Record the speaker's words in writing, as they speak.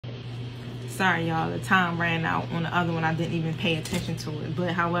sorry y'all, the time ran out on the other one. I didn't even pay attention to it.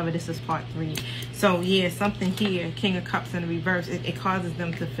 But however, this is part 3. So yeah, something here, King of Cups in the reverse, it causes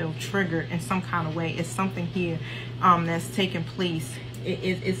them to feel triggered in some kind of way. It's something here that's taking place.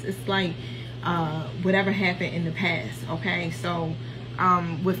 It's like whatever happened in the past. Okay, so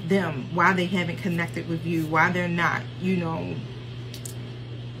with them, why they haven't connected with you, why they're not, you know,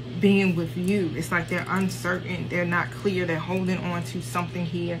 being with you. It's like they're uncertain, they're not clear, they're holding on to something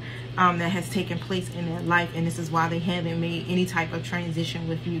here that has taken place in their life, and this is why they haven't made any type of transition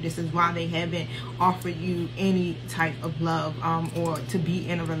with you. This is why they haven't offered you any type of love or to be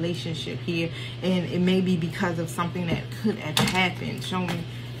in a relationship here, and it may be because of something that could have happened. Show me.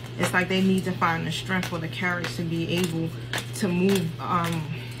 It's like they need to find the strength or the courage to be able to move on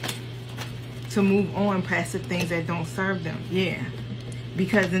past the things that don't serve them. Yeah.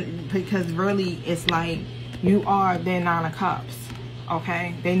 Because really it's like you are their 9 of Cups.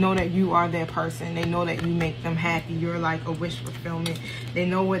 Okay, they know that you are their person. They know that you make them happy. You're like a wish fulfillment. They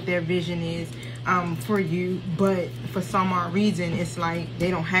know what their vision is for you, but for some odd reason it's like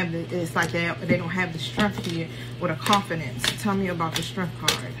they don't have the, it's like they don't have the strength here with a confidence. Tell me about the strength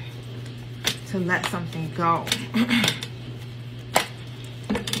card to let something go.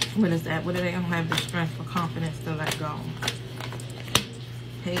 What is that? What do they don't have the strength or confidence to let go?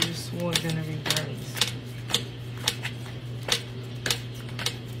 Page of Swords in the reverse.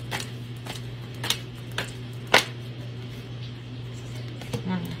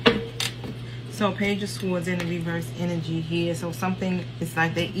 So Page of Swords in the reverse energy here. So something, it's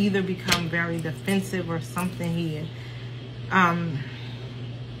like they either become very defensive or something here.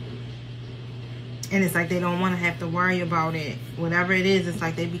 And it's like they don't want to have to worry about it. Whatever it is, it's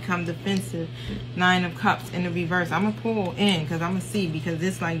like they become defensive. 9 of Cups in the reverse. I'm going to pull in because I'm going to see. Because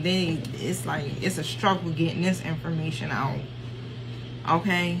it's like it's a struggle getting this information out.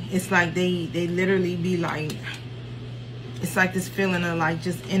 Okay? It's like they literally be like, it's like this feeling of like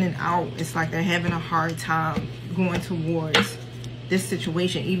just in and out. It's like they're having a hard time going towards this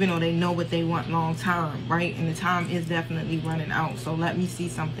situation, even though they know what they want long time, right? And the time is definitely running out. So let me see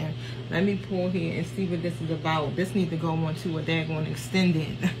something. Let me pull here and see what this is about. This needs to go onto a daggone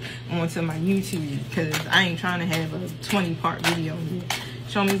extended onto my YouTube, because I ain't trying to have a 20-part video here.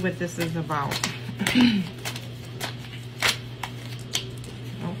 Show me what this is about.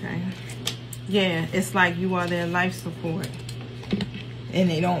 Okay. Yeah, it's like you are their life support. And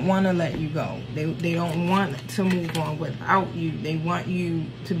they don't want to let you go. They don't want to move on without you. They want you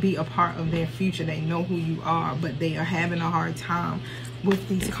to be a part of their future. They know who you are, but they are having a hard time with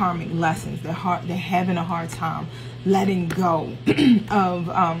these karmic lessons. They're having a hard time letting go of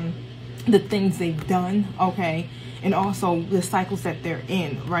the things they've done, okay? And also the cycles that they're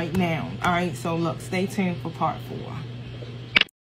in right now. All right, so look, stay tuned for part 4.